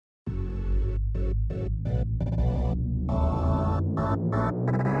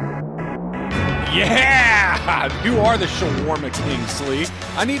Yeah, you are the shawarma king, Slee.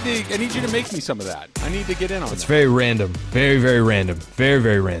 I need you to make me some of that. I need to get in on It's that. very random. Very, very random. Very,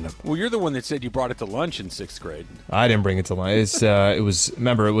 very random. Well, you're the one that said you brought it to lunch in 6th grade. I didn't bring it to lunch.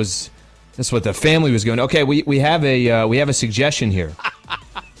 That's what the family was going. Okay, we have a suggestion here.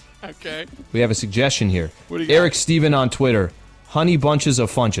 Okay. We have a suggestion here. What do you Eric got? Steven on Twitter. Honey bunches of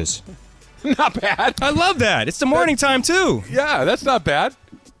funches. Not bad. I love that. It's the morning time, too. Yeah, that's not bad.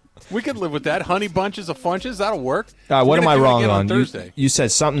 We could live with that. Honey bunches of funches, that'll work. What We're am gonna I do it wrong again on? Thursday. You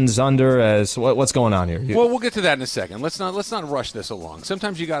said something's under as what's going on here? Well, we'll get to that in a second. Let's not rush this along.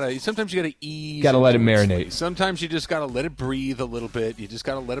 Sometimes you gotta ease. Gotta let it into marinate. Sometimes you just gotta let it breathe a little bit. You just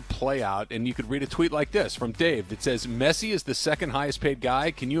gotta let it play out. And you could read a tweet like this from Dave that says, "Messi is the second highest paid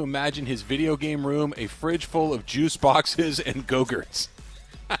guy. Can you imagine his video game room, a fridge full of juice boxes and Go-Gurts?"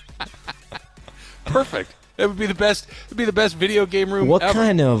 Perfect. That would be the best. It'd be the best video game room What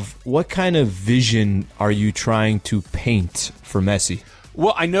ever. what kind of vision are you trying to paint for Messi?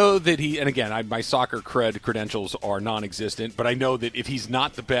 Well, I know that and again, my soccer credentials are non-existent, but I know that if he's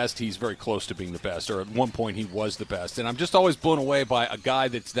not the best, he's very close to being the best, or at one point he was the best. And I'm just always blown away by a guy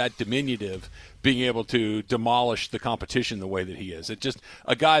that's that diminutive being able to demolish the competition the way that he is. It's just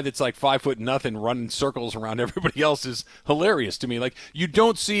a guy that's like 5'0" running circles around everybody else is hilarious to me. Like, you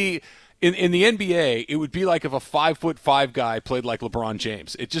don't see... In the NBA, it would be like if a 5'5" guy played like LeBron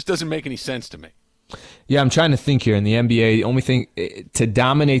James. It just doesn't make any sense to me. Yeah, I'm trying to think here. In the NBA, the only thing to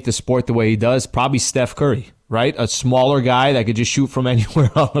dominate the sport the way he does, probably Steph Curry, right? A smaller guy that could just shoot from anywhere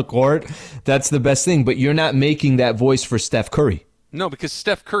on the court. That's the best thing. But you're not making that voice for Steph Curry. No, because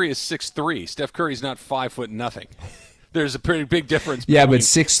Steph Curry is 6'3". Steph Curry's not 5'0". There's a pretty big difference. Yeah, but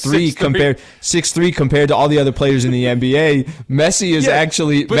between 6'3" compared to all the other players in the NBA, Messi is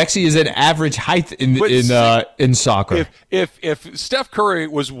Messi is an average height in soccer. If Steph Curry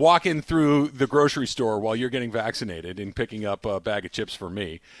was walking through the grocery store while you're getting vaccinated and picking up a bag of chips for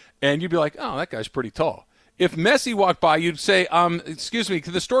me, and you'd be like, "Oh, that guy's pretty tall." If Messi walked by, you'd say, "Excuse me,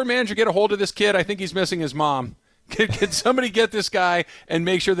 could the store manager get a hold of this kid? I think he's missing his mom. Can somebody get this guy and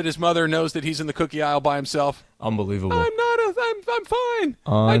make sure that his mother knows that he's in the cookie aisle by himself?" Unbelievable. I'm fine.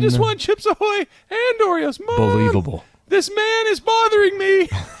 I just want Chips Ahoy and Oreos. Mom, Unbelievable. This man is bothering me.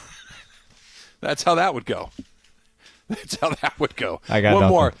 That's how that would go. That's how that would go. I got one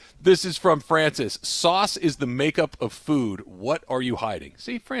nothing. more. This is from Francis. Sauce is the makeup of food. What are you hiding?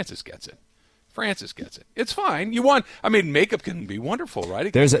 See, Francis gets it. Francis gets it. It's fine. Makeup can be wonderful, right?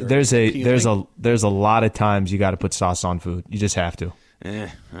 It There's can be very appealing. a lot of times you got to put sauce on food. You just have to.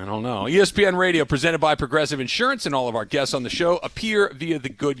 I don't know. ESPN Radio, presented by Progressive Insurance, and all of our guests on the show appear via the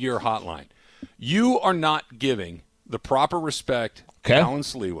Goodyear hotline. You are not giving the proper respect, Alan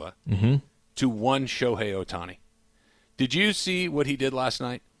Sliwa, to one Shohei Ohtani. Did you see what he did last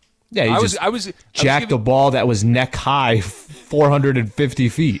night? Yeah, I was jacked a ball that was neck high, 450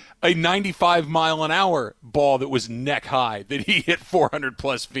 feet. A 95-mile-an-hour ball that was neck high that he hit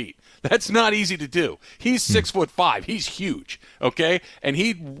 400-plus feet. That's not easy to do. He's 6'5". He's huge, okay? And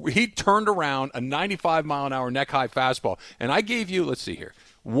he turned around a 95-mile-an-hour neck-high fastball. And I gave you, let's see here,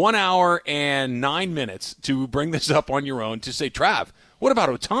 1 hour and 9 minutes to bring this up on your own to say, Trav, what about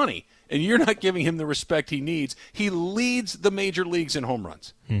Ohtani? And you're not giving him the respect he needs. He leads the major leagues in home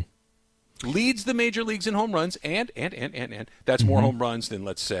runs. Leads the major leagues in home runs, and that's more home runs than,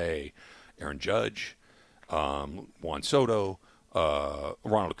 let's say, Aaron Judge, Juan Soto,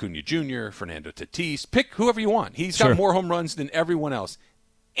 Ronald Acuna Jr., Fernando Tatis. Pick whoever you want. He's got more home runs than everyone else.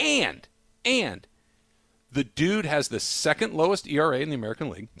 And the dude has the second lowest ERA in the American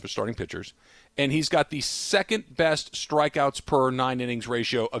League for starting pitchers, and he's got the second best strikeouts per 9 innings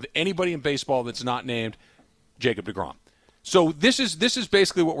ratio of anybody in baseball that's not named Jacob deGrom. So this is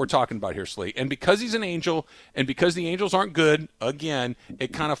basically what we're talking about here, Slee. And because he's an Angel, and because the Angels aren't good, again,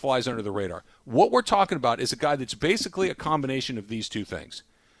 it kind of flies under the radar. What we're talking about is a guy that's basically a combination of these two things.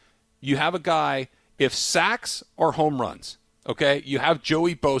 You have a guy, if sacks are home runs, okay, you have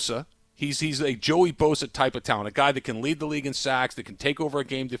Joey Bosa. He's a Joey Bosa type of talent, a guy that can lead the league in sacks, that can take over a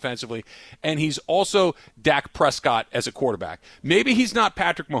game defensively, and he's also Dak Prescott as a quarterback. Maybe he's not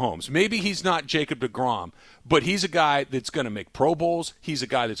Patrick Mahomes. Maybe he's not Jacob deGrom, but he's a guy that's going to make Pro Bowls. He's a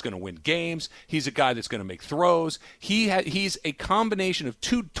guy that's going to win games. He's a guy that's going to make throws. He's a combination of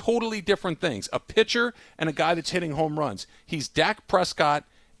two totally different things, a pitcher and a guy that's hitting home runs. He's Dak Prescott,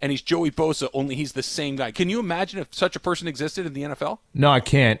 and he's Joey Bosa, only he's the same guy. Can you imagine if such a person existed in the NFL? No, I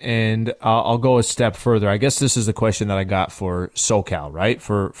can't, and I'll go a step further. I guess this is the question that I got for SoCal, right?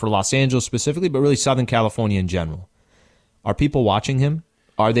 For Los Angeles specifically, but really Southern California in general. Are people watching him?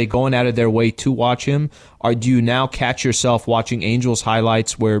 Are they going out of their way to watch him? Or do you now catch yourself watching Angels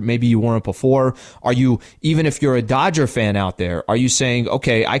highlights where maybe you weren't before? Are you, even if you're a Dodger fan out there, are you saying,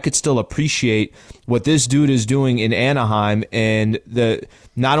 okay, I could still appreciate what this dude is doing in Anaheim and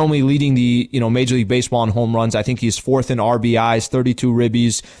not only leading the Major League Baseball in home runs, I think he's fourth in RBIs, 32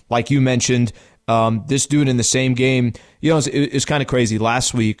 ribbies, like you mentioned. This dude in the same game, it's kind of crazy.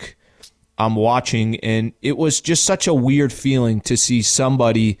 Last week, I'm watching, and it was just such a weird feeling to see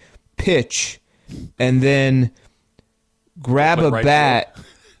somebody pitch and then grab a bat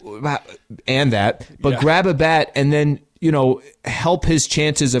and that, but grab a bat and then, help his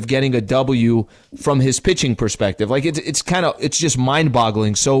chances of getting a W from his pitching perspective. Like it's just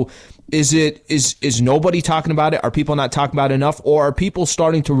mind-boggling. So is nobody talking about it? Are people not talking about it enough? Or are people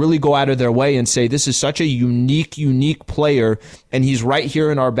starting to really go out of their way and say, this is such a unique player, and he's right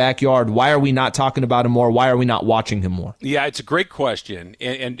here in our backyard. Why are we not talking about him more? Why are we not watching him more? Yeah, it's a great question.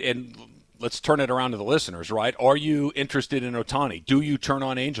 And let's turn it around to the listeners, right? Are you interested in Ohtani? Do you turn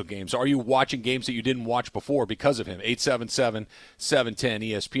on Angel games? Are you watching games that you didn't watch before because of him? 877-710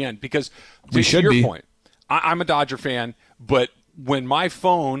 ESPN. Because to your point, I'm a Dodger fan, but when I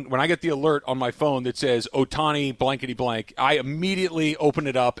get the alert on my phone that says Ohtani blankety blank, I immediately open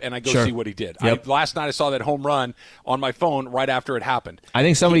it up and I go see what he did. Yep. Last night I saw that home run on my phone right after it happened. I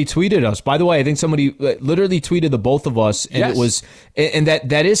think somebody tweeted us. By the way, I think somebody literally tweeted the both of us, and yes. It was, and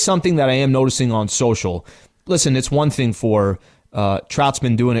that is something that I am noticing on social. Listen, it's one thing for Trout's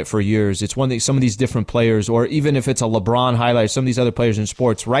been doing it for years. It's one thing, some of these different players, or even if it's a LeBron highlight, some of these other players in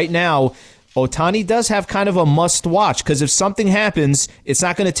sports right now. Ohtani does have kind of a must-watch, because if something happens, it's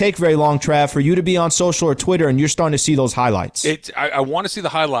not going to take very long, Trav, for you to be on social or Twitter and you're starting to see those highlights. I want to see the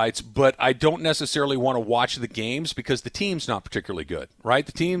highlights, but I don't necessarily want to watch the games because the team's not particularly good, right?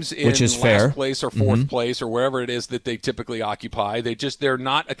 The team's in last place or fourth place or wherever it is that they typically occupy. They're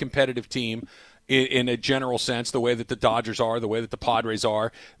not a competitive team in a general sense, the way that the Dodgers are, the way that the Padres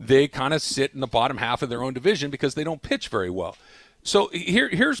are. They kind of sit in the bottom half of their own division because they don't pitch very well. So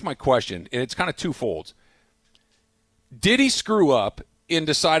here's my question, and it's kind of twofold. Did he screw up in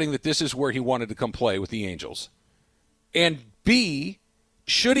deciding that this is where he wanted to come play with the Angels? And B,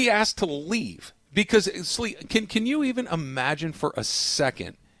 should he ask to leave? Because, can you even imagine for a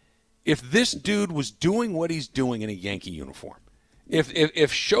second if this dude was doing what he's doing in a Yankee uniform? If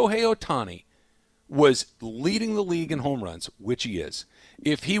Shohei Ohtani was leading the league in home runs, which he is,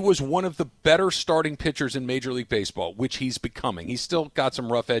 if he was one of the better starting pitchers in Major League Baseball, which he's becoming, he's still got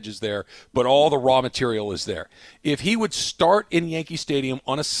some rough edges there, but all the raw material is there. If he would start in Yankee Stadium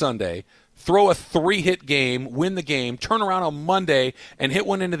on a Sunday, throw a 3-hit game, win the game, turn around on Monday and hit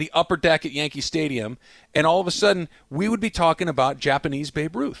one into the upper deck at Yankee Stadium, and all of a sudden we would be talking about Japanese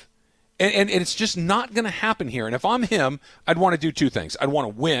Babe Ruth. And it's just not going to happen here. And if I'm him, I'd want to do two things. I'd want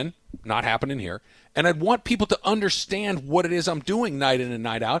to win, not happening here, and I'd want people to understand what it is I'm doing night in and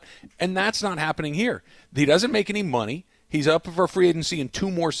night out, and that's not happening here. He doesn't make any money. He's up for free agency in 2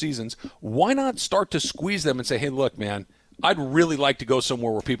 more seasons. Why not start to squeeze them and say, hey, look, man, I'd really like to go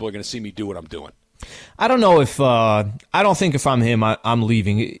somewhere where people are going to see me do what I'm doing? I don't know if I don't think if I'm him, I'm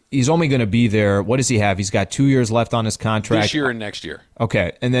leaving. He's only going to be there. What does he have? He's got 2 years left on his contract. This year and next year.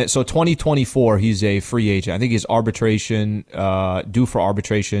 Okay, and then so 2024, he's a free agent. I think he's arbitration due for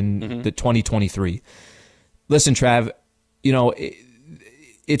arbitration the 2023. Listen, Trav,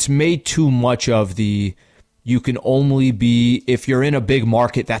 it's made too much of the. You can only be if you're in a big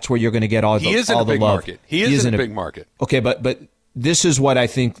market. That's where you're going to get all the love. He is in a big market. He is in a big market. Okay, but. This is what I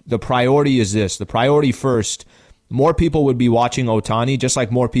think the priority is this. The priority first, more people would be watching Ohtani, just like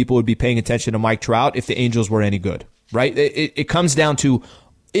more people would be paying attention to Mike Trout if the Angels were any good, right? It comes down to,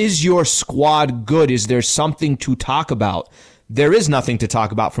 is your squad good? Is there something to talk about? There is nothing to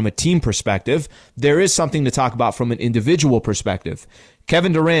talk about from a team perspective. There is something to talk about from an individual perspective.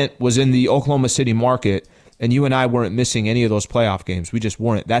 Kevin Durant was in the Oklahoma City market, and you and I weren't missing any of those playoff games. We just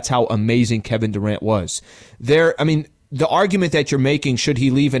weren't. That's how amazing Kevin Durant was. The argument that you're making, should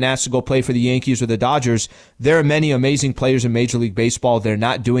he leave and ask to go play for the Yankees or the Dodgers, there are many amazing players in Major League Baseball. They're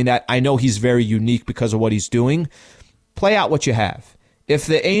not doing that. I know he's very unique because of what he's doing. Play out what you have. If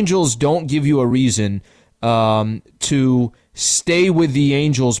the Angels don't give you a reason to stay with the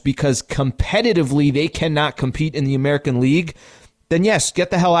Angels because competitively they cannot compete in the American League, then yes, get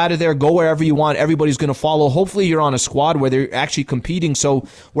the hell out of there. Go wherever you want. Everybody's going to follow. Hopefully you're on a squad where they're actually competing, so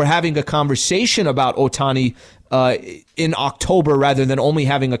we're having a conversation about Ohtani in October rather than only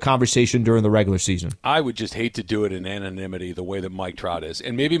having a conversation during the regular season. I would just hate to do it in anonymity the way that Mike Trout is.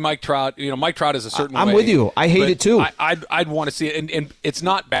 And maybe Mike Trout is a certain way. I'm with you. I hate it too. I'd want to see it. And it's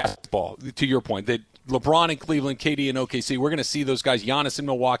not basketball, to your point, that LeBron in Cleveland, KD in OKC. We're going to see those guys. Giannis in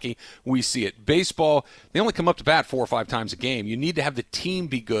Milwaukee. We see it. Baseball, they only come up to bat 4 or 5 times a game. You need to have the team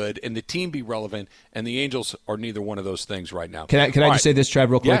be good and the team be relevant, and the Angels are neither one of those things right now. Can I just say this, Trav,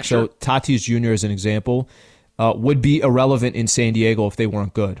 real quick? Yeah, sure. So Tatis Jr. as an example would be irrelevant in San Diego if they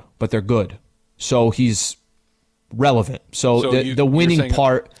weren't good, but they're good. So he's relevant. So the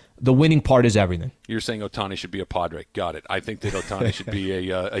winning part is everything. You're saying Ohtani should be a Padre. Got it. I think that Ohtani should be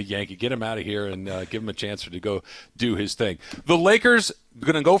a Yankee. Get him out of here and give him a chance to go do his thing. The Lakers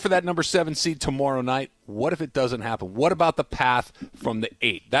going to go for that number 7 seed tomorrow night. What if it doesn't happen? What about the path from the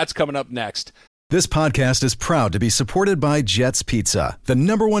 8? That's coming up next. This podcast is proud to be supported by Jets Pizza, the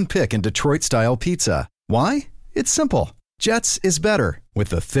 #1 pick in Detroit-style pizza. Why? It's simple. Jets is better. With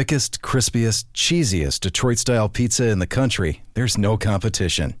the thickest, crispiest, cheesiest Detroit-style pizza in the country, there's no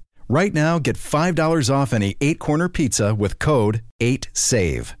competition. Right now, get $5 off any 8-corner pizza with code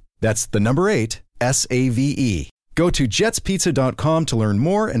 8SAVE. That's the number 8, S-A-V-E. Go to jetspizza.com to learn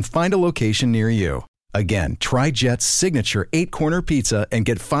more and find a location near you. Again, try Jet's signature 8-corner pizza and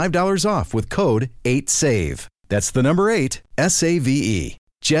get $5 off with code 8SAVE. That's the number 8, S-A-V-E.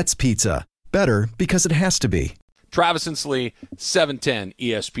 Jet's Pizza. Better because it has to be. Travis and Slee, 710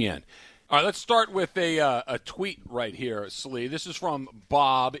 ESPN. All right, let's start with a tweet right here, Slee. This is from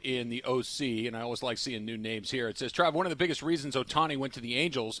Bob in the OC, and I always like seeing new names here. It says, Trav, one of the biggest reasons Ohtani went to the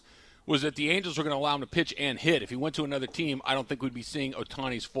Angels was that the Angels were going to allow him to pitch and hit. If he went to another team, I don't think we'd be seeing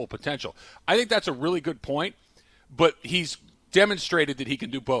Ohtani's full potential. I think that's a really good point, but he's demonstrated that he can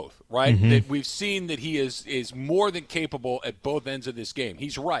do both, right? Mm-hmm. That we've seen that he is more than capable at both ends of this game.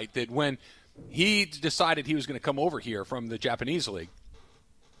 He's right that when he decided he was going to come over here from the Japanese league,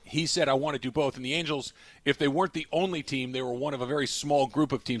 he said, I want to do both. And the Angels, if they weren't the only team, they were one of a very small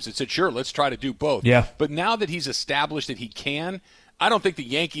group of teams that said, sure, let's try to do both. Yeah. But now that he's established that he can, I don't think the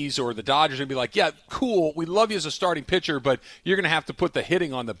Yankees or the Dodgers are going to be like, yeah, cool, we love you as a starting pitcher, but you're going to have to put the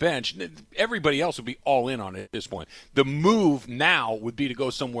hitting on the bench. Everybody else would be all in on it at this point. The move now would be to go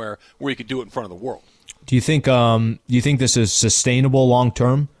somewhere where he could do it in front of the world. Do you think this is sustainable long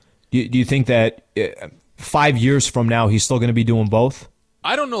term? Do you think that 5 years from now he's still going to be doing both?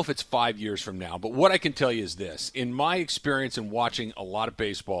 I don't know if it's 5 years from now, but what I can tell you is this. In my experience in watching a lot of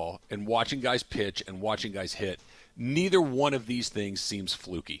baseball and watching guys pitch and watching guys hit, neither one of these things seems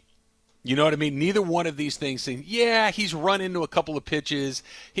fluky. You know what I mean? Neither one of these things seem, yeah, he's run into a couple of pitches.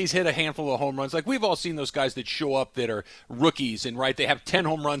 He's hit a handful of home runs. Like, we've all seen those guys that show up that are rookies and, right, they have 10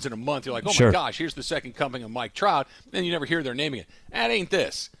 home runs in a month. You're like, oh, sure. My gosh, here's the second coming of Mike Trout. And you never hear their name again. That ain't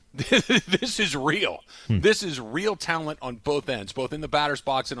this. This is real. This is real talent on both ends, both in the batter's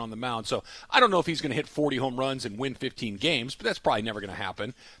box and on the mound. So I don't know if he's going to hit 40 home runs and win 15 games, but that's probably never going to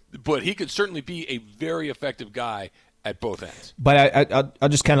happen. But he could certainly be a very effective guy at both ends. But I'll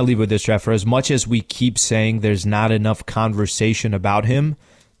just kind of leave with this, Trev. For as much as we keep saying there's not enough conversation about him,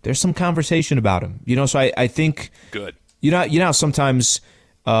 there's some conversation about him. You know, so I think good. You know sometimes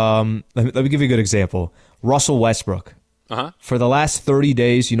let me give you a good example. Russell Westbrook. Uh-huh. For the last 30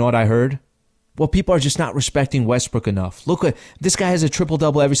 days, you know what I heard? Well, people are just not respecting Westbrook enough. Look, this guy has a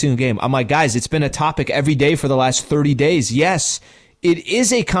triple-double every single game. I'm like, guys, it's been a topic every day for the last 30 days. Yes, it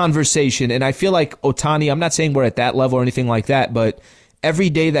is a conversation, and I feel like Ohtani, I'm not saying we're at that level or anything like that, but every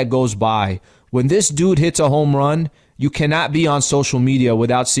day that goes by, when this dude hits a home run, you cannot be on social media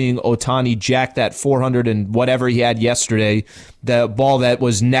without seeing Ohtani jack that 400 and whatever he had yesterday, the ball that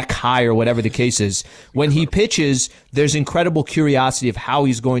was neck high or whatever the case is. When he pitches, there's incredible curiosity of how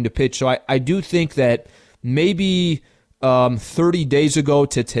he's going to pitch. So I do think that maybe 30 days ago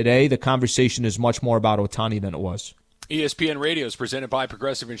to today, the conversation is much more about Ohtani than it was. ESPN Radio is presented by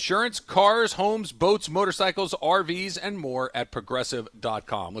Progressive Insurance. Cars, homes, boats, motorcycles, RVs, and more at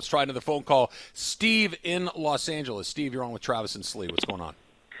Progressive.com. Let's try another phone call. Steve in Los Angeles. Steve, you're on with Travis and Slee. What's going on?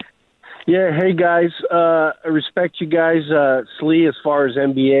 Yeah, hey, guys. I respect you guys, Slee, as far as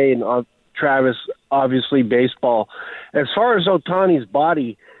NBA, and Travis, obviously, baseball. As far as Ohtani's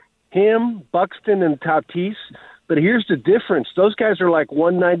body, him, Buxton, and Tatis, but here's the difference. Those guys are like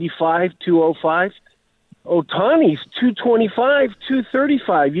 195, 205. Ohtani's 225,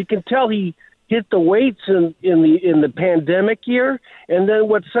 235. You can tell he hit the weights in the pandemic year, and then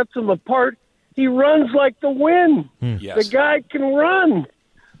what sets him apart, he runs like the wind. Yes. The guy can run.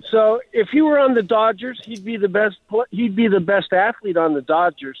 So if he were on the Dodgers, he'd be the best. He'd be the best athlete on the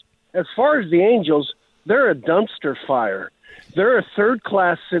Dodgers. As far as the Angels, they're a dumpster fire. They're a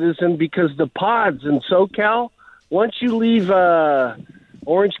third-class citizen because the pods in SoCal. Once you leave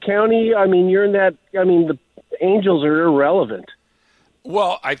Orange County, I mean, you're in that. I mean, the Angels are irrelevant.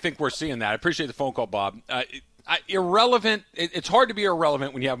 Well, I think we're seeing that. I appreciate the phone call, Bob. irrelevant. It's hard to be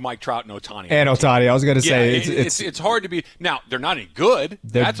irrelevant when you have Mike Trout and Ohtani. And Ohtani, I was going to say it's hard to be. Now they're not any good.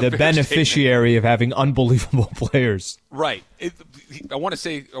 They're the beneficiary of having unbelievable players. Right. I want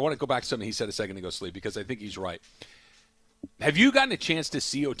to go back to something he said a second ago, Slee, because I think he's right. Have you gotten a chance to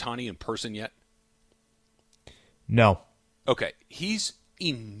see Ohtani in person yet? No. Okay, he's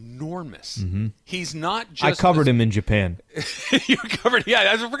enormous. Mm-hmm. He's not just. I covered him in Japan. You covered,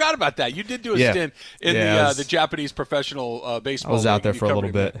 yeah. I forgot about that. You did do a stint in the Japanese professional baseball. I was out there league. for a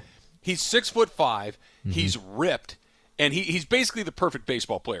little bit. He's 6'5". Mm-hmm. He's ripped, and he's basically the perfect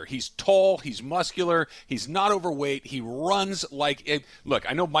baseball player. He's tall. He's muscular. He's not overweight. He runs like a, look.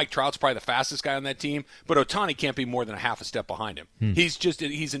 I know Mike Trout's probably the fastest guy on that team, but Ohtani can't be more than a half a step behind him.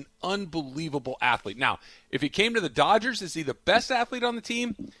 He's an unbelievable athlete. Now, if he came to the Dodgers, is he the best athlete on the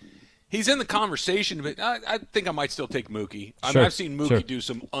team? He's in the conversation, but I think I might still take Mookie. I've seen Mookie do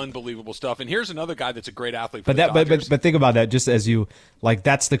some unbelievable stuff. And here's another guy that's a great athlete for the Dodgers. But think about that, just as you, like,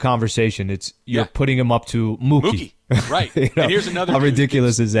 that's the conversation. You're putting him up to Mookie. Right. You know, and here's another how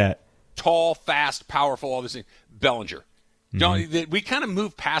ridiculous is that? Tall, fast, powerful, all this thing. Bellinger. We kind of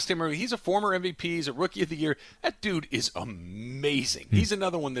moved past him. He's a former MVP. He's a Rookie of the Year. That dude is amazing. He's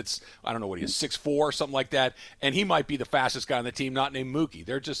another one that's, I don't know what he is, 6'4", something like that. And he might be the fastest guy on the team, not named Mookie.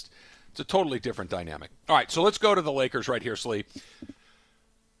 It's a totally different dynamic. All right, so let's go to the Lakers right here, Slee.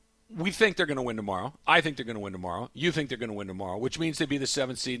 We think they're going to win tomorrow. I think they're going to win tomorrow. You think they're going to win tomorrow, which means they'd be the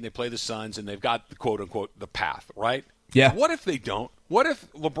 7th seed and they play the Suns and they've got the quote-unquote the path, right? Yeah. What if they don't? What if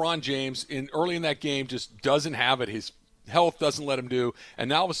LeBron James early in that game just doesn't have it, his health doesn't let him do, and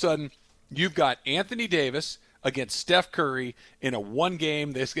now all of a sudden you've got Anthony Davis against Steph Curry in a one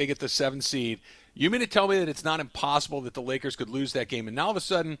game, they get the 7th seed. You mean to tell me that it's not impossible that the Lakers could lose that game? And now all of a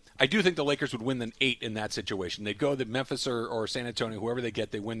sudden, I do think the Lakers would win an 8 in that situation. They'd go to Memphis or San Antonio, whoever they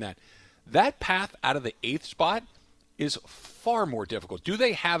get, they win that. That path out of the 8th spot is far more difficult. Do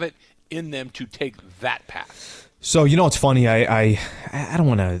they have it in them to take that path? So, you know, it's funny. I don't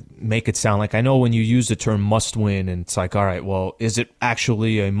want to make it sound like, I know when you use the term must win, and it's like, all right, well, is it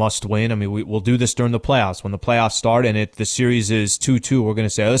actually a must win? I mean, we'll do this during the playoffs. When the playoffs start and the series is 2-2, we're going to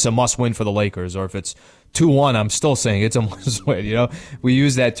say, oh, this is a must win for the Lakers. Or if it's 2-1, I'm still saying it's a must win. You know, we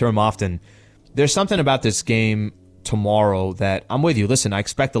use that term often. There's something about this game tomorrow that I'm with you. Listen, I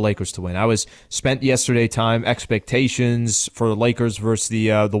expect the Lakers to win. I was spent yesterday time expectations for the Lakers versus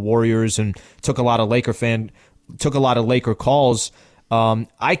the Warriors, and took a lot of Laker calls.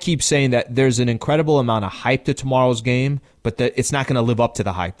 I keep saying that there's an incredible amount of hype to tomorrow's game, but that it's not going to live up to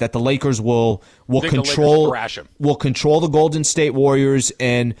the hype. That the Lakers will control the Golden State Warriors,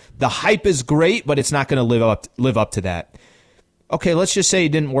 and the hype is great, but it's not going to live up to that. Okay, let's just say it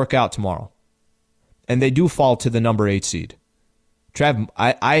didn't work out tomorrow, and they do fall to the number 8 seed. Trav,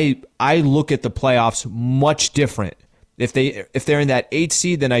 I look at the playoffs much different if they're in that 8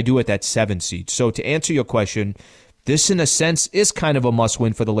 seed than I do at that 7 seed. So to answer your question, this in a sense is kind of a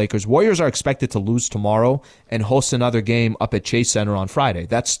must-win for the Lakers. Warriors are expected to lose tomorrow and host another game up at Chase Center on Friday.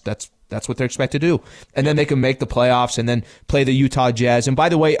 That's what they're expected to do. And then they can make the playoffs and then play the Utah Jazz. And by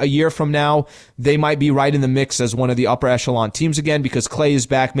the way, a year from now, they might be right in the mix as one of the upper echelon teams again because Klay is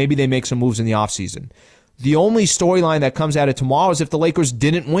back. Maybe they make some moves in the offseason. The only storyline that comes out of tomorrow is if the Lakers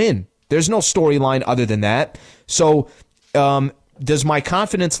didn't win. There's no storyline other than that. So does my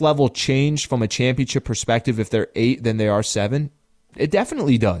confidence level change from a championship perspective if they're 8 than they are 7? It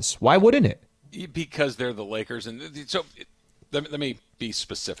definitely does. Why wouldn't it? Because they're the Lakers. And so let me be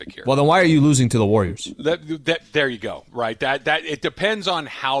specific here. Well, then why are you losing to the Warriors? There you go. Right. That it depends on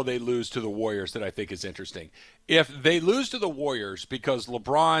how they lose to the Warriors that I think is interesting. If they lose to the Warriors because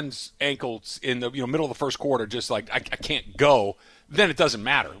LeBron's ankles in the middle of the first quarter just like I can't go, then it doesn't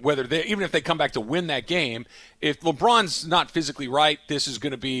matter even if they come back to win that game. If LeBron's not physically right, this is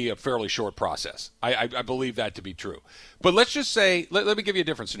going to be a fairly short process. I believe that to be true. But let's just say, let me give you a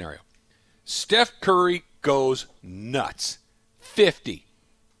different scenario. Steph Curry goes nuts, 50.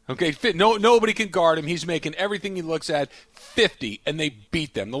 Okay, nobody can guard him. He's making everything he looks at 50, and they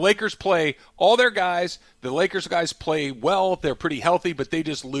beat them. The Lakers play all their guys. The Lakers guys play well. They're pretty healthy, but they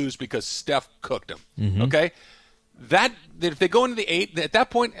just lose because Steph cooked them. Mm-hmm. Okay? That if they go into the 8, at that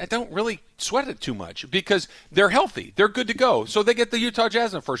point, I don't really sweat it too much because they're healthy. They're good to go. So they get the Utah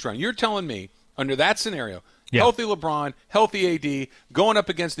Jazz in the first round. You're telling me, under that scenario, healthy LeBron, healthy AD, going up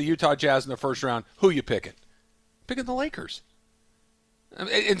against the Utah Jazz in the first round, who you picking? Picking the Lakers.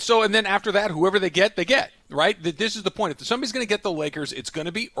 And then after that, whoever they get, right? This is the point. If somebody's going to get the Lakers, it's going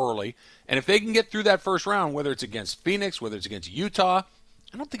to be early. And if they can get through that first round, whether it's against Phoenix, whether it's against Utah,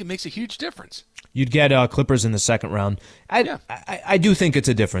 I don't think it makes a huge difference. You'd get Clippers in the second round. I do think it's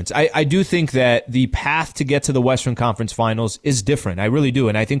a difference. I do think that the path to get to the Western Conference Finals is different. I really do.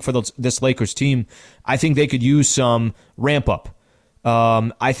 And I think for this Lakers team, I think they could use some ramp up.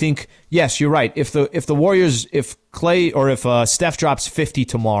 I think, yes, you're right. If the Warriors, if Clay or if Steph drops 50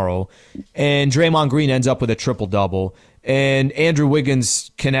 tomorrow and Draymond Green ends up with a triple-double and Andrew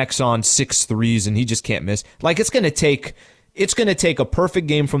Wiggins connects on 6 threes and he just can't miss, like it's going to take a perfect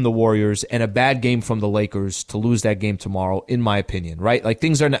game from the Warriors and a bad game from the Lakers to lose that game tomorrow, in my opinion, right? Like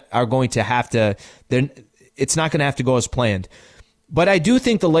things are going to have to, it's not going to have to go as planned. But I do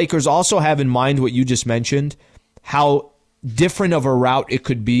think the Lakers also have in mind what you just mentioned, how different of a route it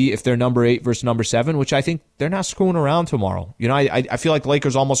could be if they're number 8 versus number 7, which I think they're not screwing around tomorrow. You know, I feel like the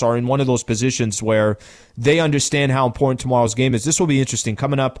Lakers almost are in one of those positions where they understand how important tomorrow's game is. This will be interesting.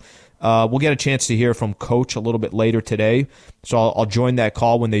 Coming up, we'll get a chance to hear from Coach a little bit later today, so I'll join that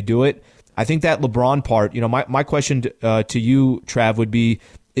call when they do it. I think that LeBron part, you know, my question to you, Trav, would be,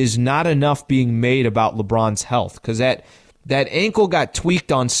 is not enough being made about LeBron's health? Because that ankle got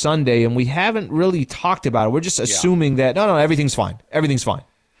tweaked on Sunday, and we haven't really talked about it. We're just assuming that, no, everything's fine. Everything's fine.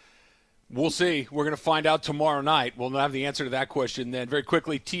 We'll see. We're going to find out tomorrow night. We'll have the answer to that question then. Very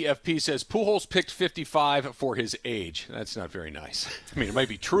quickly, TFP says Pujols picked 55 for his age. That's not very nice. I mean, it might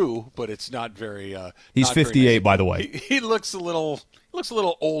be true, but it's not very He's not 58, very nice. by the way. He looks a little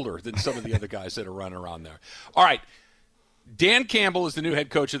older than some of the other guys that are running around there. All right. Dan Campbell is the new head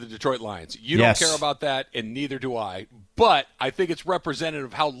coach of the Detroit Lions. You don't care about that, and neither do I. But I think it's representative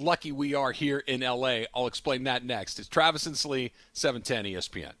of how lucky we are here in L.A. I'll explain that next. It's Travis and Slee, 710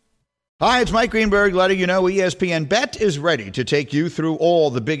 ESPN. Hi, it's Mike Greenberg letting you know ESPN Bet is ready to take you through all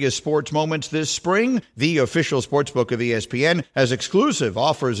the biggest sports moments this spring. The official sportsbook of ESPN has exclusive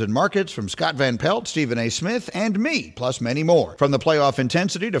offers and markets from Scott Van Pelt, Stephen A. Smith, and me, plus many more. From the playoff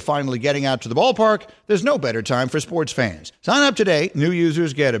intensity to finally getting out to the ballpark, there's no better time for sports fans. Sign up today. New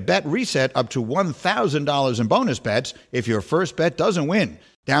users get a bet reset up to $1,000 in bonus bets if your first bet doesn't win.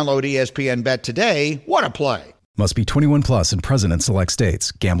 Download ESPN Bet today. What a play. Must be 21 plus and present in select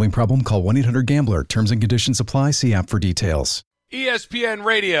states. Gambling problem? Call 1-800-GAMBLER. Terms and conditions apply. See app for details. ESPN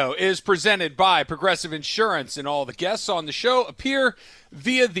Radio is presented by Progressive Insurance, and all the guests on the show appear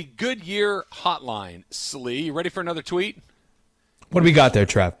via the Goodyear hotline. Slee, you ready for another tweet? What do we got there,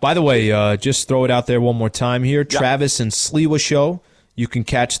 Trav? By the way, just throw it out there one more time here. Yeah. Travis and Sliwa Show. You can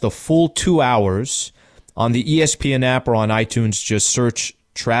catch the full 2 hours on the ESPN app or on iTunes. Just search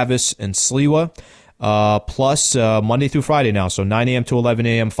Travis and Sliwa. Plus Monday through Friday now, so 9 a.m. to 11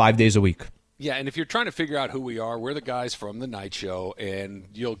 a.m., 5 days a week. Yeah, and if you're trying to figure out who we are, we're the guys from the night show, and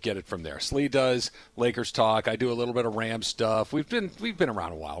you'll get it from there. Slee does Lakers talk. I do a little bit of Rams stuff. We've been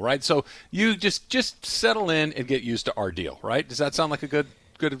around a while, right? So you just settle in and get used to our deal, right? Does that sound like a good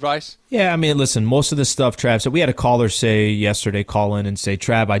advice? Yeah, I mean, listen, most of the stuff, Trav, so we had a caller say yesterday, call in and say,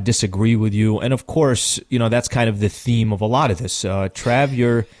 Trav, I disagree with you. And, of course, you know, that's kind of the theme of a lot of this. Trav,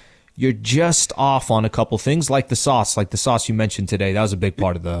 you're just off on a couple things, like the sauce you mentioned today. That was a big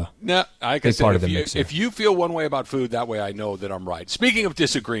part of the mix. If you feel one way about food, that way I know that I'm right. Speaking of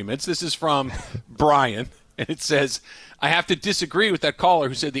disagreements, this is from Brian, and it says, I have to disagree with that caller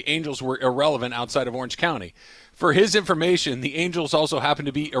who said the Angels were irrelevant outside of Orange County. For his information, the Angels also happen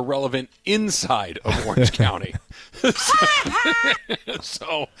to be irrelevant inside of Orange County.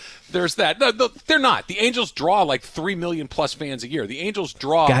 So there's that. No, they're not. The Angels draw like 3 million plus fans a year. The Angels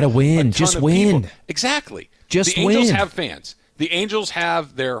draw. Gotta win. Just win. People. Exactly. Just win. The Angels have fans. The Angels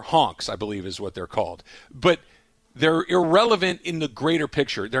have their honks, I believe is what they're called. But they're irrelevant in the greater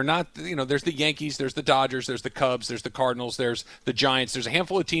picture. They're not, you know, there's the Yankees, there's the Dodgers, there's the Cubs, there's the Cardinals, there's the Giants. There's a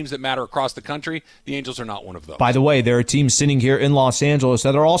handful of teams that matter across the country. The Angels are not one of those. By the way, there are teams sitting here in Los Angeles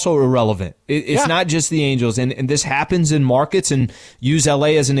that are also irrelevant. It's not just the Angels. And this happens in markets, and use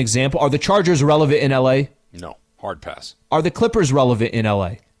L.A. as an example. Are the Chargers relevant in L.A.? No. Hard pass. Are the Clippers relevant in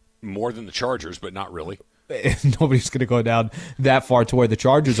L.A.? More than the Chargers, but not really. Nobody's going to go down that far to where the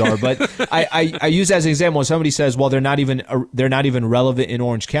Chargers are, but I use that as an example. When somebody says, "Well, they're not even relevant in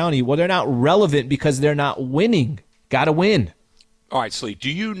Orange County," well, they're not relevant because they're not winning. Got to win. All right, Slee. Do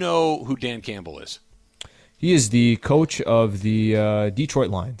you know who Dan Campbell is? He is the coach of the Detroit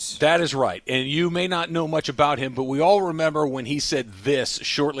Lions. That is right, and you may not know much about him, but we all remember when he said this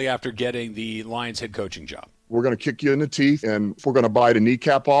shortly after getting the Lions head coaching job. We're going to kick you in the teeth, and we're going to bite a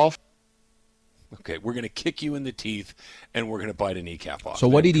kneecap off. Okay, we're going to kick you in the teeth, and we're going to bite a kneecap off. So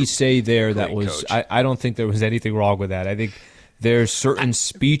what did he say there that was – I don't think there was anything wrong with that. I think there's certain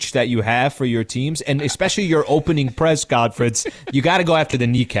speech that you have for your teams, and especially your opening press conference, you got to go after the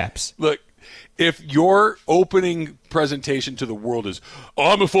kneecaps. Look, if your opening presentation to the world is,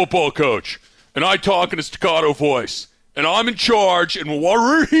 I'm a football coach, and I talk in a staccato voice, and I'm in charge, and while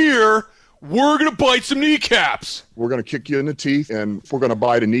we're here, we're going to bite some kneecaps. We're going to kick you in the teeth, and we're going to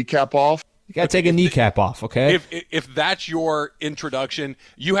bite a kneecap off. You got to take a kneecap off, okay? If that's your introduction,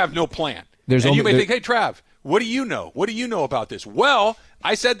 you have no plan. You may think, hey, Trav, what do you know? What do you know about this? Well,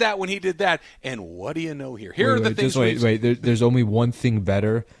 I said that when he did that, and what do you know here? Here are the things. There's only one thing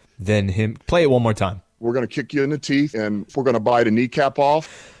better than him. Play it one more time. We're going to kick you in the teeth, and we're going to bite a kneecap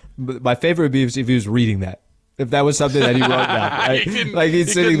off. But my favorite would be if he was reading that. If that was something that he wrote down.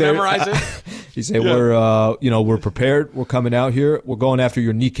 He's sitting there. Memorize it? He said, we're prepared. We're coming out here. We're going after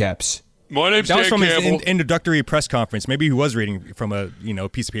your kneecaps. My name's Dan Campbell. That was from his introductory press conference. Maybe he was reading from a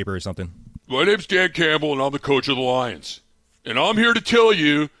piece of paper or something. My name's Dan Campbell, and I'm the coach of the Lions. And I'm here to tell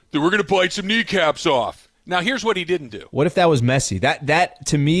you that we're going to bite some kneecaps off. Now, here's what he didn't do. What if that was Messi? That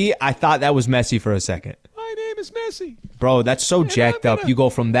to me, I thought that was Messi for a second. My name is Messi. Bro, that's so jacked up. You go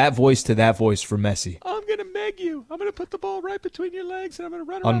from that voice to that voice for Messi. I'm going to meg you. I'm going to put the ball right between your legs, and I'm going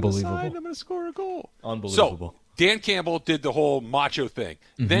to run around the side, and I'm going to score a goal. Unbelievable. So, Dan Campbell did the whole macho thing.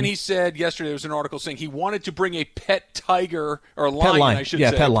 Mm-hmm. Then he said yesterday, there was an article saying he wanted to bring a pet tiger, or lion, I should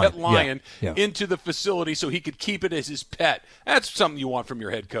say, pet lion into the facility so he could keep it as his pet. That's something you want from your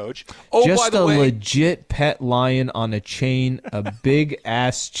head coach. Oh, just by the way, legit pet lion on a chain, a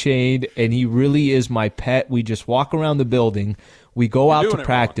big-ass chain, and he really is my pet. We just walk around the building. We go out to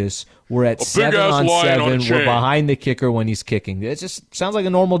practice. We're at 7-on-7. We're behind the kicker when he's kicking. It just sounds like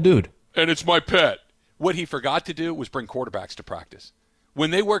a normal dude. And it's my pet. What he forgot to do was bring quarterbacks to practice. When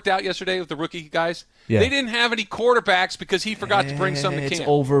they worked out yesterday with the rookie guys, they didn't have any quarterbacks because he forgot to bring some to camp. It's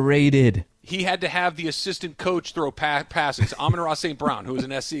overrated. He had to have the assistant coach throw passes. Amon-Ra St. Brown, who was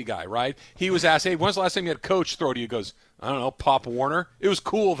an SC guy, right? He was asked, hey, when's the last time you had a coach throw to you? He goes, I don't know, Pop Warner. It was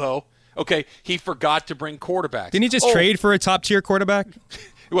cool, though. Okay, he forgot to bring quarterbacks. Didn't he just trade for a top-tier quarterback?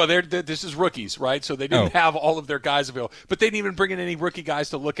 Well, this is rookies, right? So they didn't have all of their guys available. But they didn't even bring in any rookie guys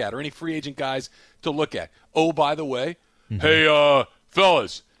to look at or any free agent guys to look at. Oh, by the way, hey,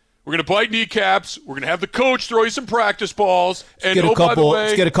 fellas, we're going to bite kneecaps. We're going to have the coach throw you some practice balls.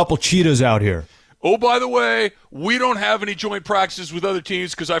 Let's get a couple cheetahs out here. Oh, by the way, we don't have any joint practices with other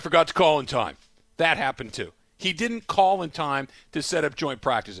teams because I forgot to call in time. That happened too. He didn't call in time to set up joint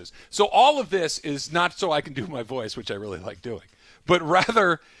practices. So all of this is not so I can do my voice, which I really like doing, but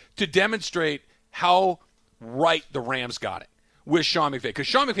rather to demonstrate how right the Rams got it with Sean McVay. Because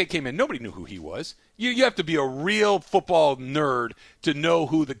Sean McVay came in, nobody knew who he was. You have to be a real football nerd to know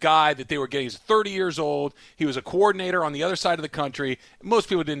who the guy that they were getting. He's 30 years old. He was a coordinator on the other side of the country. Most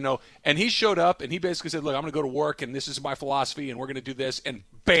people didn't know. And he showed up, and he basically said, look, I'm going to go to work, and this is my philosophy, and we're going to do this. And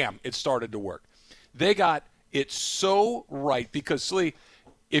bam, it started to work. They got it so right because, Slee,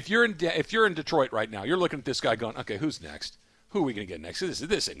 if you're in Detroit right now, you're looking at this guy going, okay, who's next? Who are we going to get next?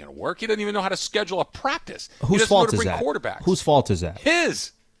 This ain't going to work. He doesn't even know how to schedule a practice. Whose fault is that? Quarterbacks. Whose fault is that?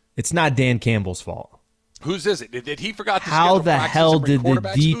 His. It's not Dan Campbell's fault. Whose is it? Did he forgot to How schedule the hell did the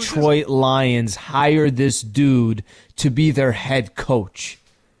quarterbacks? Detroit Lions hire this dude to be their head coach?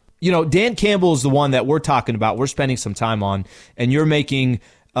 You know, Dan Campbell is the one that we're talking about. We're spending some time on, and you're making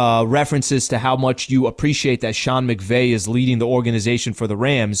references to how much you appreciate that Sean McVay is leading the organization for the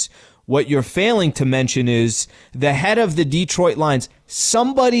Rams. What you're failing to mention is the head of the Detroit Lions.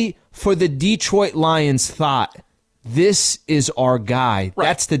 Somebody for the Detroit Lions thought, this is our guy. Right.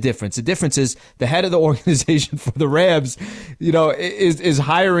 That's the difference. The difference is the head of the organization for the Rams, is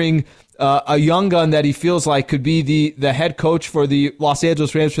hiring a young gun that he feels like could be the head coach for the Los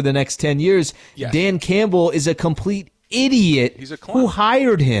Angeles Rams for the next 10 years. Yes. Dan Campbell is a complete idiot. He's a clown. Who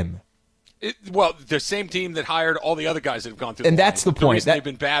hired him. The same team that hired all the other guys that have gone through. And that's the point. They've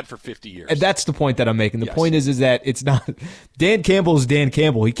been bad for 50 years. And that's the point that I'm making. The point is that it's not Dan Campbell is Dan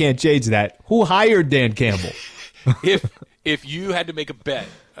Campbell. He can't change that. Who hired Dan Campbell? If you had to make a bet,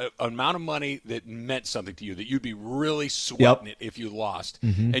 an amount of money that meant something to you, that you'd be really sweating it if you lost,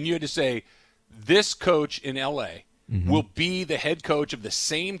 and you had to say, this coach in L.A. will be the head coach of the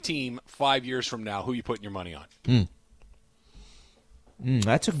same team 5 years from now, who you putting your money on?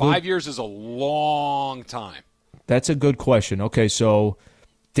 That's a 5 years is a long time. That's a good question. Okay, so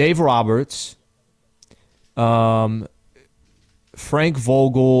Dave Roberts, Frank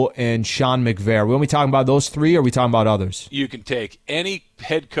Vogel, and Sean McVay. Are we only talking about those three, or are we talking about others? You can take any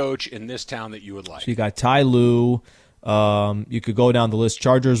head coach in this town that you would like. So you got Ty Lue. You could go down the list.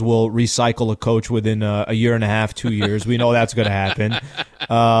 Chargers will recycle a coach within a year and a half, 2 years. We know that's going to happen.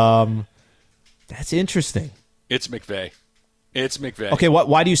 That's interesting. It's McVay. It's McVay. Okay,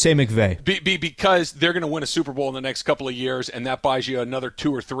 why do you say McVay? Because they're going to win a Super Bowl in the next couple of years, and that buys you another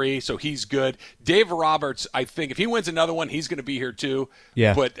 2 or 3, so he's good. Dave Roberts, I think, if he wins another one, he's going to be here too.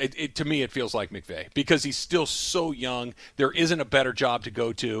 Yeah. But to me, it feels like McVay because he's still so young. There isn't a better job to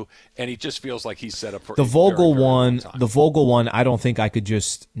go to, and he just feels like he's set up for The a Vogel very, very long one. time. The Vogel one. I don't think I could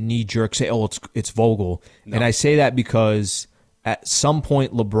just knee jerk say, "Oh, it's Vogel," No. and I say that because at some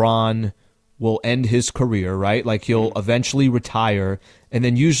point LeBron will end his career, right? Like he'll eventually retire. And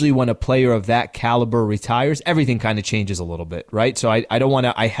then usually when a player of that caliber retires, everything kind of changes a little bit, right? So I don't want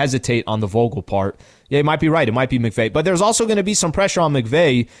to, I hesitate on the Vogel part. Yeah, it might be right. It might be McVay. But there's also going to be some pressure on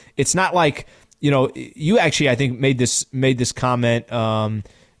McVay. It's not like, you actually, I think, made this comment,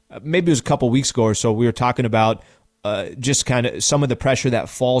 maybe it was a couple weeks ago or so. We were talking about just kind of some of the pressure that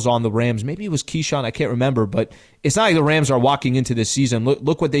falls on the Rams. Maybe it was Keyshawn, I can't remember, but it's not like the Rams are walking into this season.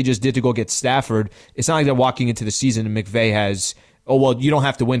 Look what they just did to go get Stafford. It's not like they're walking into the season and McVay has, oh, well, you don't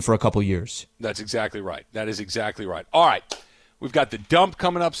have to win for a couple years. That's exactly right. That is exactly right. All right. We've got the dump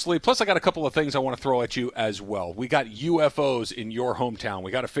coming up, Slee. Plus, I got a couple of things I want to throw at you as well. We got UFOs in your hometown.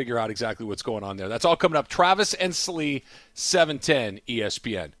 We got to figure out exactly what's going on there. That's all coming up. Travis and Slee, 710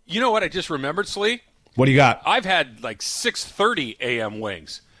 ESPN. You know what I just remembered, Slee? What do you got? I've had like 6:30 a.m.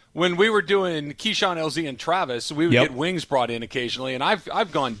 wings. When we were doing Keyshawn, LZ, and Travis, we would get wings brought in occasionally, and I've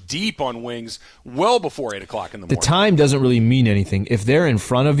gone deep on wings well before 8 o'clock in the morning. The time doesn't really mean anything. If they're in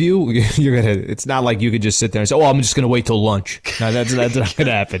front of you, it's not like you could just sit there and say, "Oh, I'm just going to wait till lunch." No, that's not going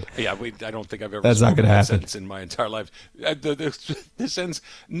to happen. Yeah, I don't think I've ever That's not spoken gonna that happen. sentence in my entire life. This sentence,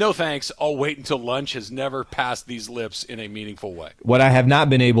 "No thanks, I'll wait until lunch," has never passed these lips in a meaningful way. What I have not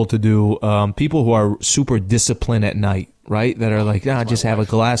been able to do, people who are super disciplined at night, right? That are like, just have a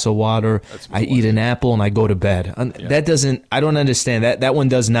glass of water. I eat an apple and I go to bed. That doesn't. I don't understand that. That one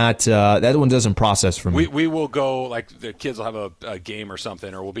does not. That one doesn't process for me. We will go, like the kids will have a game or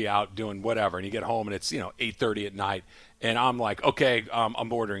something, or we'll be out doing whatever, and you get home and it's 8:30 at night, and I'm like, okay,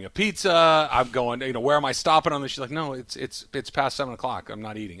 I'm ordering a pizza. I'm going. Where am I stopping on this? She's like, no, it's past 7 o'clock. I'm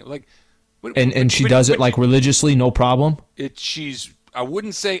not eating it. Like, and she does it like religiously, no problem. I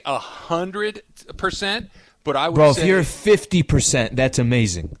wouldn't say 100%. But I would Bro, say, if you're 50%, that's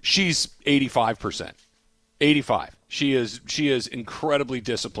amazing. She's 85%. 85. She is incredibly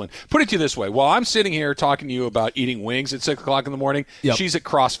disciplined. Put it to you this way: while I'm sitting here talking to you about eating wings at 6 o'clock in the morning, she's at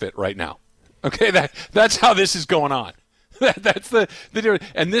CrossFit right now. Okay, that's how this is going on. That's the difference.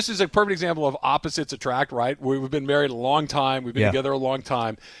 And this is a perfect example of opposites attract, right? We've been married a long time. We've been together a long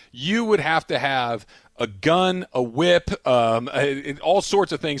time. You would have to have a gun, a whip, all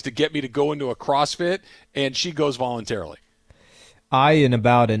sorts of things to get me to go into a CrossFit, and she goes voluntarily. I, in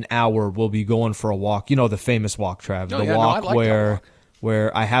about an hour, will be going for a walk. The famous walk, Trav. I like that walk.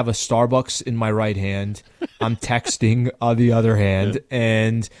 Where I have a Starbucks in my right hand, I'm texting on the other hand,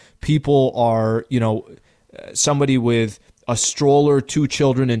 and people are, somebody with a stroller, 2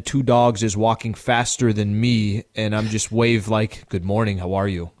 children, and 2 dogs is walking faster than me, and I'm just wave like, "Good morning, how are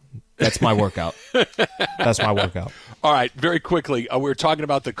you?" That's my workout. That's my workout. All right, very quickly, we were talking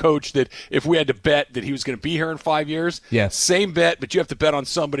about the coach that if we had to bet that he was going to be here in 5 years, same bet, but you have to bet on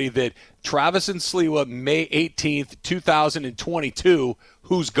somebody that Travis and Sliwa, May 18th, 2022,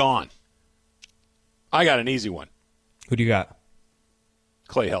 who's gone? I got an easy one. Who do you got?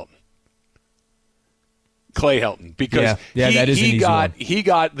 Clay Helton. Clay Helton, because that is an easy one. He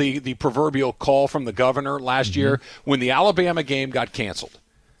got the proverbial call from the governor last year when the Alabama game got canceled.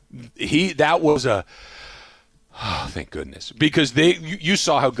 That was thank goodness, because you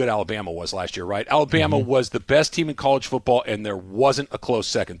saw how good Alabama was last year, right? Alabama was the best team in college football, and there wasn't a close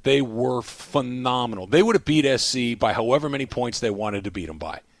second. They were phenomenal. They would have beat SC by however many points they wanted to beat them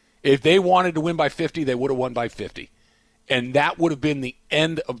by. If they wanted to win by 50, they would have won by 50. And that would have been the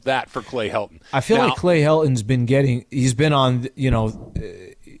end of that for Clay Helton. I feel like Clay Helton's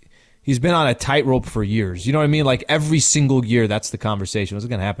he's been on a tightrope for years. You know what I mean? Like every single year, that's the conversation. It's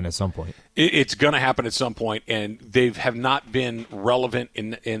going to happen at some point. It's going to happen at some point, and they have not been relevant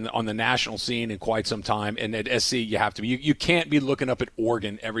on the national scene in quite some time. And at SC, you have to be. You can't be looking up at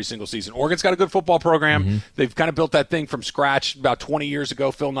Oregon every single season. Oregon's got a good football program. They've kind of built that thing from scratch about 20 years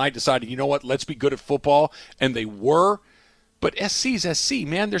ago. Phil Knight decided, you know what, let's be good at football, and they were. But SC's SC,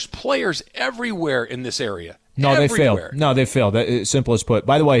 man. There's players everywhere in this area. No, they failed. That simple as put.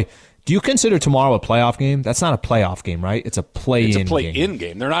 By the way, do you consider tomorrow a playoff game? That's not a playoff game, right? It's a play-in game. It's a play-in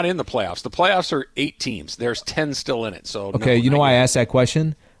game. They're not in the playoffs. The playoffs are 8 teams. There's 10 still in it. So okay, you know why I asked that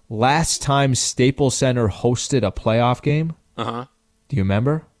question? Last time Staples Center hosted a playoff game? Uh-huh. Do you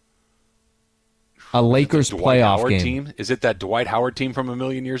remember? A Lakers Dwight playoff Howard game. team? Is it that Dwight Howard team from a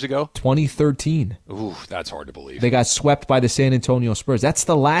million years ago? 2013. Ooh, that's hard to believe. They got swept by the San Antonio Spurs. That's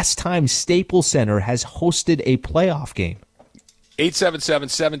the last time Staples Center has hosted a playoff game.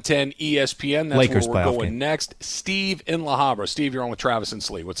 877-710-ESPN. That's Lakers where we're playoff going game. next. Steve in La Habra. Steve, you're on with Travis and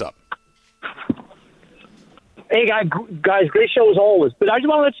Slee. What's up? Hey, guys, great show as always. But I just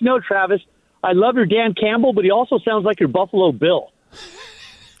want to let you know, Travis, I love your Dan Campbell, but he also sounds like your Buffalo Bill.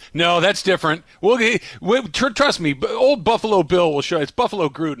 No, that's different. Trust me, old Buffalo Bill will show. It's Buffalo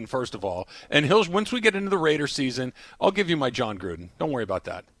Gruden, first of all. And once we get into the Raider season, I'll give you my John Gruden. Don't worry about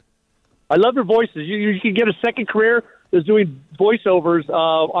that. I love your voices. You can get a second career that's doing voiceovers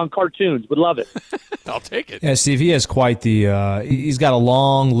on cartoons. Would love it. I'll take it. Yeah, Steve, he has quite the he's got a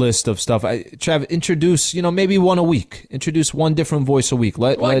long list of stuff. Trav, introduce, maybe one a week. Introduce one different voice a week.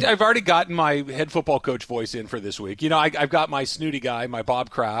 I've already gotten my head football coach voice in for this week. I've got my snooty guy, my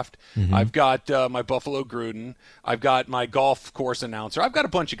Bob Kraft. Mm-hmm. I've got my Buffalo Gruden. I've got my golf course announcer. I've got a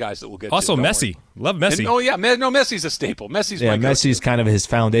bunch of guys that we'll get Also, to. Don't Messi. worry. Love Messi. Messi's a staple. Messi's my Messi's go-to. kind of his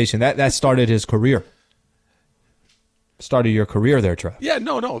foundation. That started his career. Started your career there, Trav. Yeah,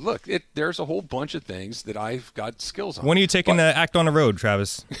 no. Look, there's a whole bunch of things that I've got skills on. When are you taking the act on the road,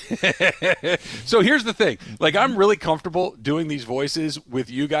 Travis? So here's the thing. I'm really comfortable doing these voices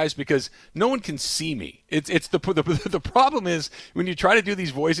with you guys because no one can see me. It's the problem is when you try to do these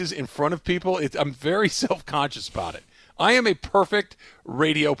voices in front of people, I'm very self-conscious about it. I am a perfect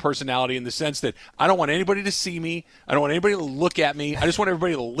radio personality in the sense that I don't want anybody to see me. I don't want anybody to look at me. I just want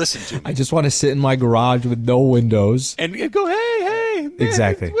everybody to listen to me. I just want to sit in my garage with no windows. And go, hey, man,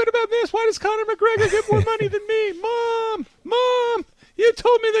 Exactly. What about this? Why does Conor McGregor get more money than me? Mom, you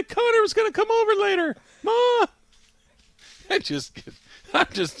told me that Conor was going to come over later. Mom. I'm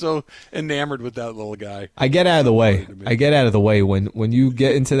just so enamored with that little guy. I get out of the way. When you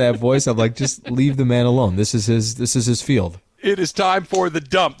get into that voice, I'm like, just leave the man alone. This is his field. It is time for the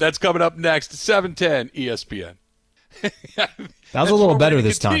dump. That's coming up next. 710 ESPN. That was a little better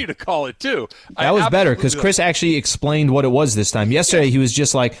this time. Continue to call it too. That was better because Chris actually explained what it was this time. Yesterday he was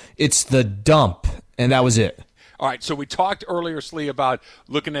just like, it's the dump, and that was it. All right, so we talked earlier, Slee, about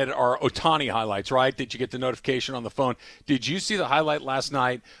looking at our Ohtani highlights, right? Did you get the notification on the phone? Did you see the highlight last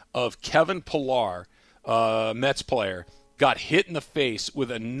night of Kevin Pillar, Mets player, got hit in the face with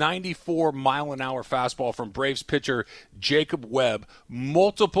a 94-mile-an-hour fastball from Braves pitcher Jacob Webb,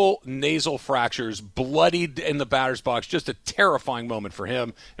 multiple nasal fractures, bloodied in the batter's box. Just a terrifying moment for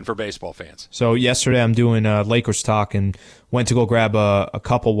him and for baseball fans. So yesterday I'm doing Lakers talk and went to go grab a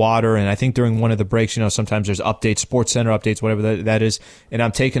cup of water, and I think during one of the breaks, sometimes there's updates, Sports Center updates, whatever that is, and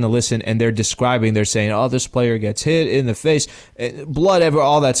I'm taking a listen, and they're saying, oh, this player gets hit in the face, blood,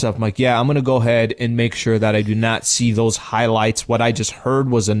 all that stuff. I'm like, yeah, I'm going to go ahead and make sure that I do not see those highlights. What I just heard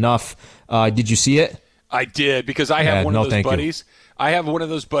was enough. Did you see it? I did, because I have one of those buddies. You. I have one of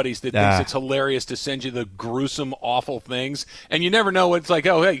those buddies that thinks it's hilarious to send you the gruesome, awful things, and you never know. It's like,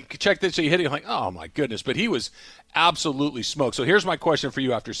 oh, hey, check this. So you hit it. You're like, oh, my goodness. But he was absolutely smoked. So here's my question for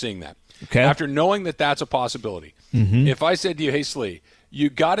you after seeing that. Okay. After knowing that that's a possibility, if I said to you, hey, Slee,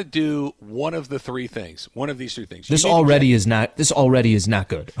 you got to do one of these three things. This already is not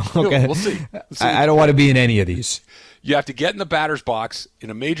good. Okay, we'll see. I don't want to be in any of these. You have to get in the batter's box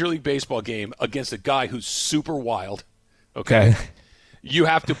in a Major League Baseball game against a guy who's super wild. Okay. You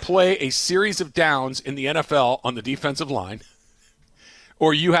have to play a series of downs in the NFL on the defensive line,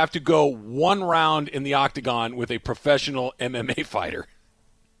 or you have to go one round in the octagon with a professional MMA fighter.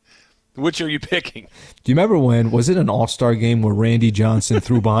 Which are you picking? Do you remember was it an All-Star game where Randy Johnson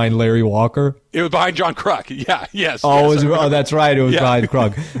threw behind Larry Walker? It was behind John Kruk. Yeah, yes. That's right. It was behind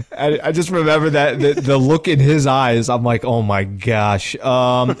Kruk. I just remember that the look in his eyes. I'm like, oh my gosh.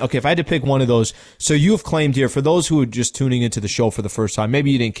 Okay, if I had to pick one of those. So you have claimed here, for those who are just tuning into the show for the first time,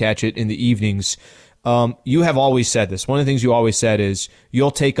 maybe you didn't catch it in the evenings, you have always said this. One of the things you always said is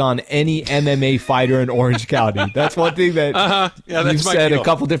you'll take on any MMA fighter in Orange County. That's one thing that you've said a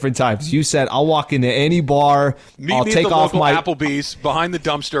couple different times. You said, I'll walk into any bar. I'll take off my Applebee's behind the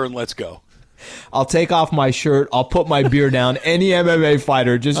dumpster and let's go. I'll take off my shirt. I'll put my beer down. Any MMA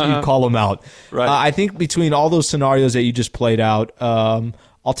fighter, just you call them out. Right. I think between all those scenarios that you just played out,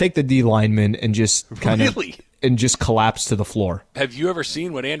 I'll take the D lineman and just and just collapse to the floor. Have you ever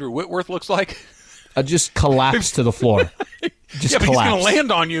seen what Andrew Whitworth looks like? Just collapse to the floor. Just but collapse. He's going to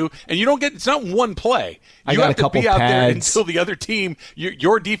land on you, and you don't get. It's not one play. I got have a couple to be out there pads. until the other team,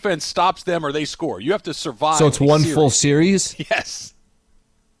 your defense stops them or they score. You have to survive. So it's one full series? Yes.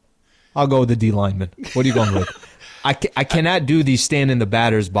 I'll go with the D lineman. What are you going with? I cannot do the stand in the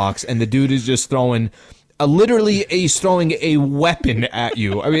batter's box, and the dude is just throwing he's throwing a weapon at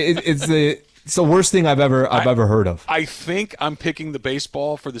you. I mean, it's It's the worst thing I've ever heard of. I think I'm picking the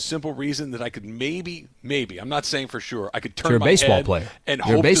baseball for the simple reason that I could maybe, I'm not saying for sure, I could turn my head and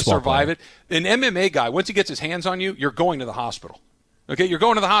hope to survive it. An MMA guy, once he gets his hands on you, you're going to the hospital. Okay, you're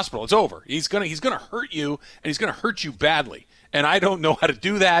going to the hospital. It's over. He's gonna hurt you, and he's gonna hurt you badly. And I don't know how to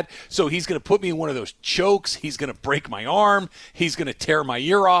do that, so he's going to put me in one of those chokes. He's going to break my arm. He's going to tear my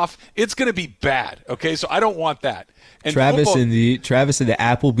ear off. It's going to be bad, okay? So I don't want that. And Travis in the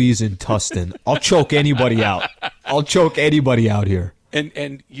Applebee's in Tustin. I'll choke anybody out. I'll choke anybody out here.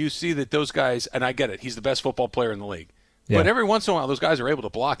 And you see that those guys, and I get it, he's the best football player in the league. Yeah. But every once in a while, those guys are able to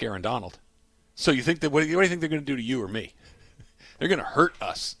block Aaron Donald. So you think that what do you think they're going to do to you or me? They're going to hurt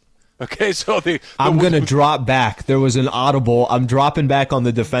us. Okay, so I'm going to drop back. There was an audible. I'm dropping back on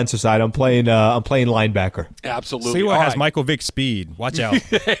the defensive side. I'm playing linebacker. Absolutely. Seawell has Michael Vick speed. Watch out.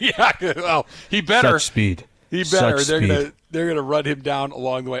 Yeah, well, he better. Such speed. He better. Such They're gonna run him down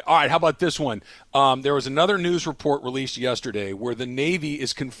along the way. All right, how about this one? There was another news report released yesterday where the Navy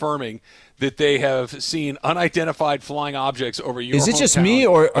is confirming that they have seen unidentified flying objects over your Is it just me,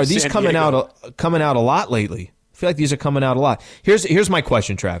 or are these coming out a lot lately? I feel like these are coming out a lot. Here's my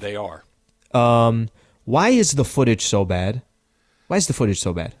question, Trav. They are. Why is the footage so bad? Why is the footage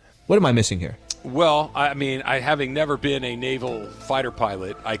so bad? What am I missing here? Well, I mean, having never been a naval fighter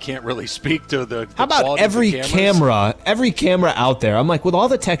pilot, I can't really speak to the How about every camera out there? I'm like, with all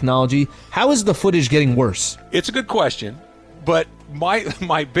the technology, how is the footage getting worse? It's a good question, but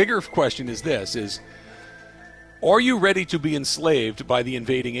my bigger question is this: are you ready to be enslaved by the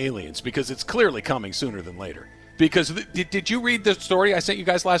invading aliens? Because it's clearly coming sooner than later. Because did you read the story I sent you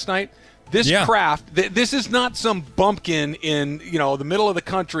guys last night? This craft, this is not some bumpkin in the middle of the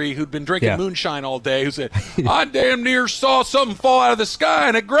country who'd been drinking moonshine all day who said, I damn near saw something fall out of the sky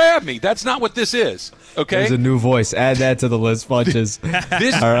and it grabbed me. That's not what this is. Okay, there's a new voice. Add that to the list, Bunches. All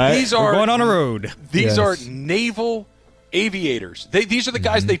right, we're going on a road. These are naval aviators. These are the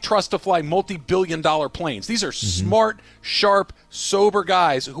guys they trust to fly multi-billion-dollar planes. These are smart, sharp, sober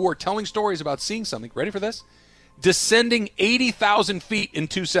guys who are telling stories about seeing something. Ready for this? Descending 80,000 feet in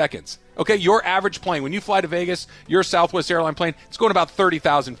 2 seconds. Okay, your average plane, when you fly to Vegas, your Southwest airline plane, it's going about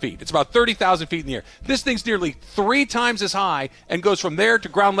 30,000 feet. It's about 30,000 feet in the air. This thing's nearly 3 times as high and goes from there to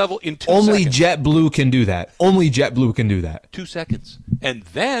ground level in 2 seconds. Only JetBlue can do that. Only JetBlue can do that. 2 seconds. And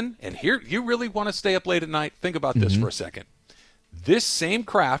then, and here, you really want to stay up late at night? Think about this for a second. This same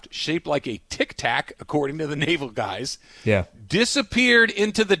craft, shaped like a Tic Tac, according to the naval guys, disappeared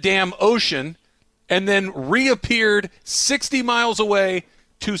into the damn ocean and then reappeared 60 miles away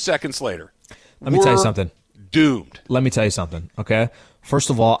 2 seconds later. Let me tell you something. Doomed. Let me tell you something, okay? First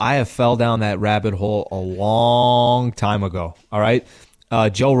of all, I have fell down that rabbit hole a long time ago, all right?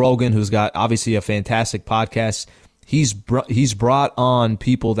 Joe Rogan, who's got obviously a fantastic podcast, he's brought on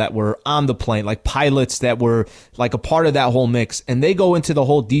people that were on the plane, like pilots that were like a part of that whole mix, and they go into the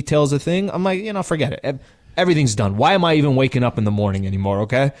whole details of the thing. I'm like, forget it. Everything's done. Why am I even waking up in the morning anymore?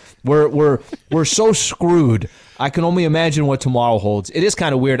 Okay, we're so screwed. I can only imagine what tomorrow holds. It is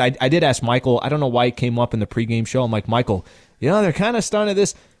kind of weird. I did ask Michael. I don't know why it came up in the pregame show. I'm like, Michael, they're kind of starting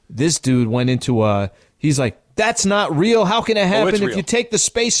this. This dude went into he's like, that's not real. How can it happen if you take the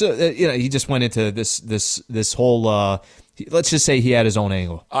space? He just went into this whole. Let's just say he had his own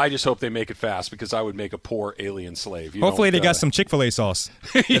angle. I just hope they make it fast because I would make a poor alien slave. Hopefully they got some Chick-fil-A sauce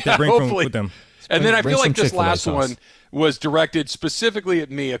that they bring with them. And then I feel like this last one was directed specifically at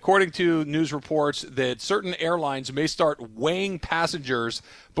me. According to news reports that certain airlines may start weighing passengers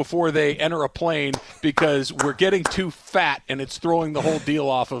before they enter a plane because we're getting too fat and it's throwing the whole deal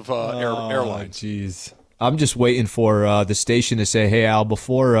off of airlines. Jeez. I'm just waiting for the station to say, hey, Al,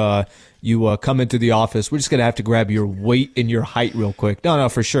 before you come into the office, we're just going to have to grab your weight and your height real quick. No,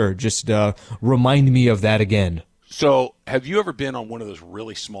 for sure. Just remind me of that again. So have you ever been on one of those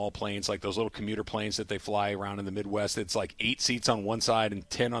really small planes, like those little commuter planes that they fly around in the Midwest? It's like 8 seats on one side and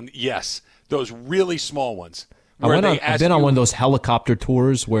 10 on – yes, those really small ones. I've been on one of those helicopter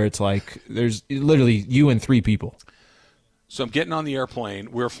tours where it's like there's literally you and 3 people. So I'm getting on the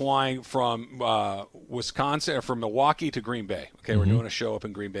airplane. We're flying from Wisconsin, from Milwaukee to Green Bay. Okay, we're doing a show up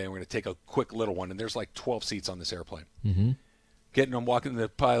in Green Bay, and we're going to take a quick little one. And there's like 12 seats on this airplane. I'm walking, the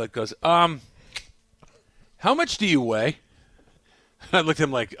pilot goes, how much do you weigh? I looked at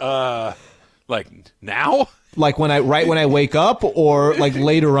him like now? Like when I wake up or like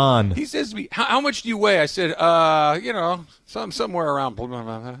later on? He says to me, how much do you weigh? I said, somewhere around blah, blah,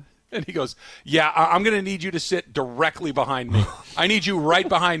 blah. And he goes, yeah, I'm going to need you to sit directly behind me. I need you right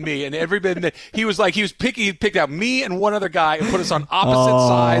behind me. And everybody, he picked out me and one other guy and put us on opposite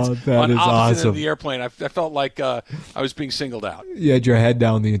sides, on opposite end of the airplane. I felt like I was being singled out. You had your head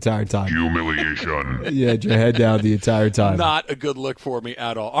down the entire time. Humiliation. You had your head down the entire time. Not a good look for me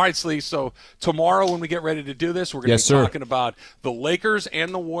at all. All right, Slee, so tomorrow when we get ready to do this, we're going to be talking about the Lakers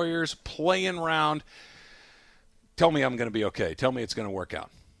and the Warriors playing round. Tell me I'm going to be okay. Tell me it's going to work out.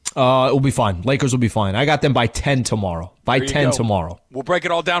 It will be fine. Lakers will be fine. I got them by 10 tomorrow. By 10 tomorrow. We'll break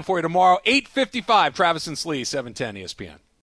it all down for you tomorrow. 8:55, Travis and Slee, 710 ESPN.